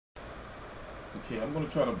Okay, I'm going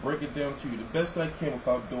to try to break it down to you the best I can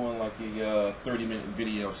without doing like a 30-minute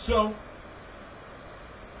video. So,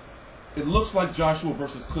 it looks like Joshua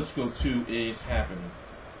versus Klitschko 2 is happening.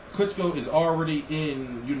 Klitschko is already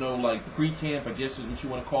in, you know, like pre-camp, I guess is what you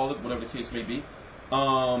want to call it, whatever the case may be.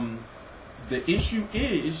 The issue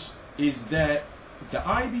is that the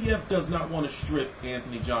IBF does not want to strip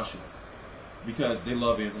Anthony Joshua because they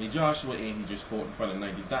love Anthony Joshua and he just fought in front of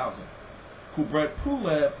 90,000.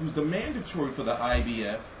 Pulev, who's the mandatory for the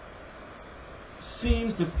IBF,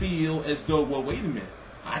 seems to feel as though, well, wait a minute,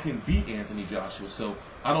 I can beat Anthony Joshua, so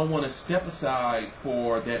I don't want to step aside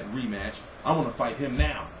for that rematch. I want to fight him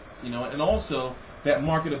now, you know. And also that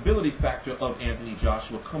marketability factor of Anthony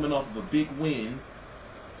Joshua coming off of a big win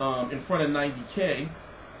in front of 90K,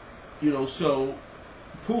 you know. So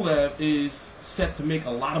Pulev is set to make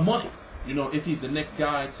a lot of money, you know, if he's the next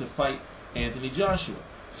guy to fight Anthony Joshua.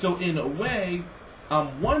 So in a way,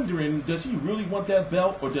 I'm wondering, does he really want that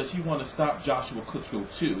belt, or does he want to stop Joshua Klitschko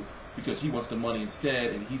too, because he wants the money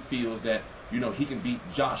instead, and he feels that, you know, he can beat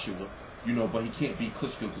Joshua, you know, but he can't beat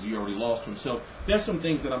Klitschko because he already lost to him. So there's some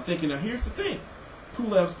things that I'm thinking. Now here's the thing: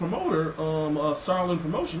 Pulev's promoter, Sarlin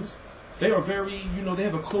Promotions, they are very, you know, they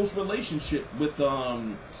have a close relationship with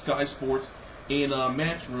Sky Sports and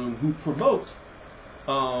Matchroom, who promote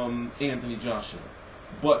Anthony Joshua.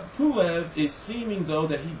 But Pulev is seeming, though,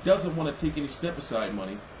 that he doesn't want to take any step-aside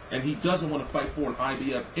money, and he doesn't want to fight for an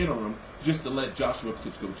IBF interim just to let Joshua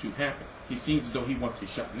Klitschko 2 happen. He seems as though he wants his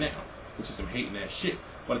shot now, which is some hating-ass shit.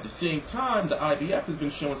 But at the same time, the IBF has been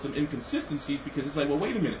showing some inconsistencies because it's like, well,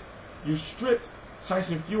 wait a minute. You stripped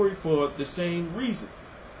Tyson Fury for the same reason.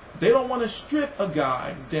 They don't want to strip a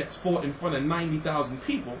guy that's fought in front of 90,000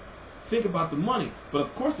 people. Think about the money. But,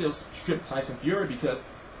 of course, they'll strip Tyson Fury because,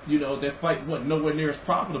 you know, that fight wasn't nowhere near as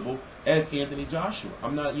profitable as Anthony Joshua.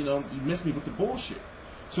 I'm not, you know, you missed me with the bullshit.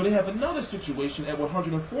 So they have another situation at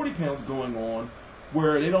 140 pounds going on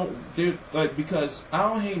where they're like, because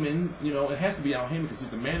Al Heyman, you know, it has to be Al Heyman because he's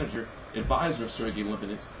the manager, advisor of Sergey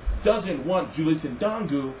Lipinets, doesn't want Julius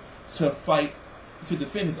Ndangu to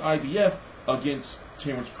defend his IBF against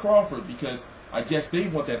Terrence Crawford because I guess they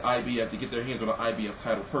want that IBF to get their hands on the IBF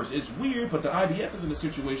title first. It's weird, but the IBF is in a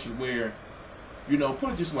situation where, you know,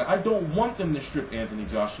 put it this way, I don't want them to strip Anthony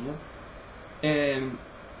Joshua,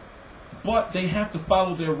 but they have to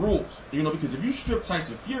follow their rules, you know, because if you strip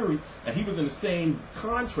Tyson Fury, and he was in the same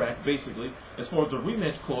contract, basically, as far as the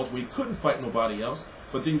rematch clause, where he couldn't fight nobody else,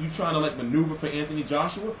 but then you trying to, like, maneuver for Anthony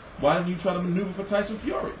Joshua, why don't you try to maneuver for Tyson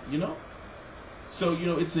Fury, you know? So, you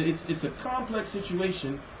know, it's a complex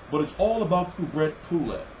situation, but it's all about Kubrat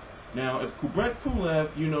Pulev. Now, if Kubrat Pulev,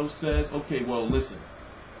 you know, says, okay, well, listen,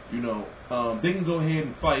 you know, they can go ahead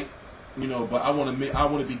and fight, you know, but I want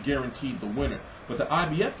to be guaranteed the winner. But the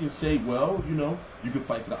IBF can say, well, you know, you can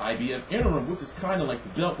fight for the IBF interim, which is kind of like the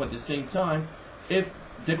belt, but at the same time, if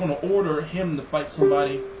they're going to order him to fight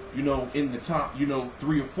somebody, you know, in the top, you know,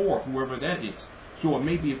 3 or 4, whoever that is. So it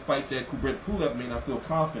may be a fight that Kubrat Pulev may not feel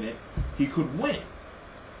confident he could win.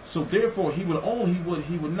 So therefore, he would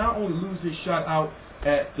not only lose his shot out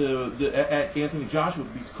at at Anthony Joshua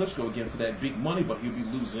beats Klitschko again for that big money, but he'll be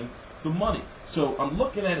losing the money. So I'm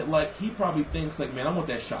looking at it like he probably thinks like, man, I want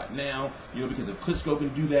that shot now, you know, because if Klitschko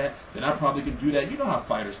can do that, then I probably can do that. You know how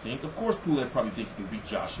fighters think. Of course, Pulev probably thinks he can beat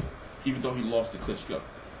Joshua, even though he lost to Klitschko.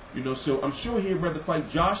 You know, so I'm sure he'd rather fight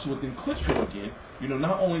Joshua than Klitschko again. You know,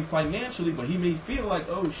 not only financially, but he may feel like,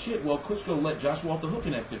 oh shit, well, Klitschko let Joshua off the hook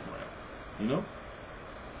in that 5th round. You know,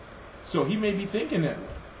 so he may be thinking that way.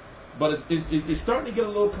 But it's starting to get a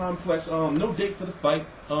little complex. No date for the fight.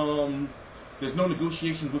 There's no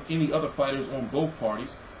negotiations with any other fighters on both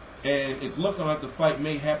parties, and it's looking like the fight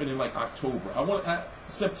may happen in like October.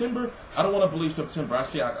 September. I don't want to believe September. I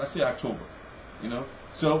say October. You know.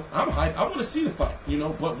 So I'm hyped. I want to see the fight. You know.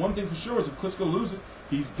 But one thing for sure is if Klitschko loses,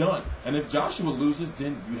 he's done. And if Joshua loses,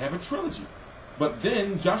 then you have a trilogy. But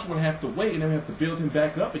then Joshua would have to wait, and then have to build him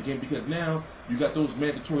back up again because now you got those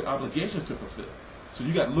mandatory obligations to fulfill. So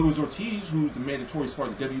you got Luis Ortiz, who's the mandatory as far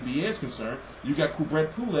as the WBA is concerned. You got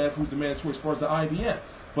Kubrat Pulev, who's the mandatory as far as the IBF.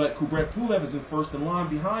 But Kubrat Pulev is in first in line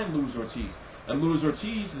behind Luis Ortiz. And Luis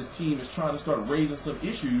Ortiz, his team, is trying to start raising some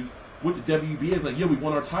issues with the WBA. It's like, yeah, we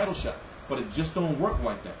want our title shot. But it just don't work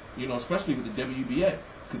like that, you know, especially with the WBA.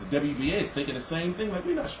 Because the WBA is thinking the same thing. Like,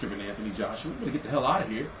 we're not stripping Anthony Joshua. We're going to get the hell out of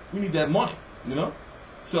here. We need that money, you know.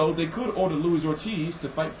 So they could order Luis Ortiz to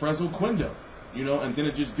fight Fresno Quindo. You know, and then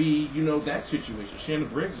it just be, you know, that situation. Shannon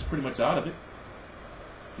Briggs is pretty much out of it.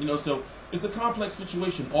 You know, so it's a complex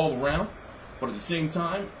situation all around. But at the same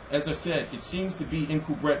time, as I said, it seems to be in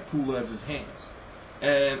Kubrat Pulev's hands.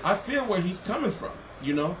 And I feel where he's coming from,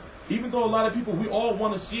 you know. Even though a lot of people, we all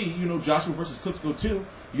want to see, you know, Joshua versus Klitschko too,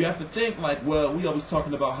 you have to think like, well, we always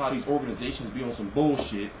talking about how these organizations be on some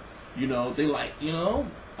bullshit. You know, they like, you know,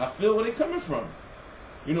 I feel where they coming from.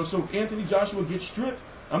 You know, so if Anthony Joshua gets stripped,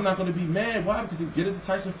 I'm not going to be mad. Why? Because they did it to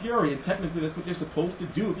Tyson Fury, and technically that's what they're supposed to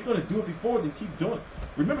do. If you're going to do it before, then keep doing it.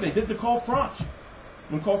 Remember, they did the Carl Froch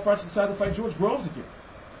when Carl Froch decided to fight George Groves again.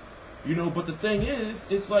 You know, but the thing is,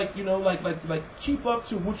 it's like, you know, like keep up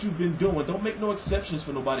to what you've been doing. Don't make no exceptions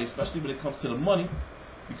for nobody, especially when it comes to the money,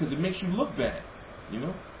 because it makes you look bad. You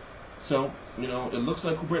know, so you know it looks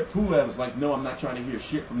like Pulev is like, no, I'm not trying to hear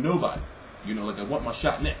shit from nobody. You know, like I want my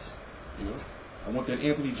shot next. You know, I want that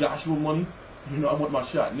Anthony Joshua money. You know, I want my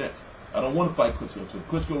shot next. I don't want to fight Klitschko. So if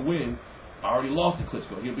Klitschko wins, I already lost to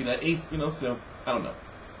Klitschko. He'll be that ace. You know, so I don't know.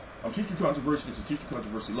 I'm Teacher Controversy. This is Teacher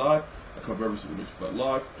Controversy Live. I cover every single issue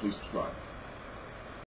live. Please subscribe.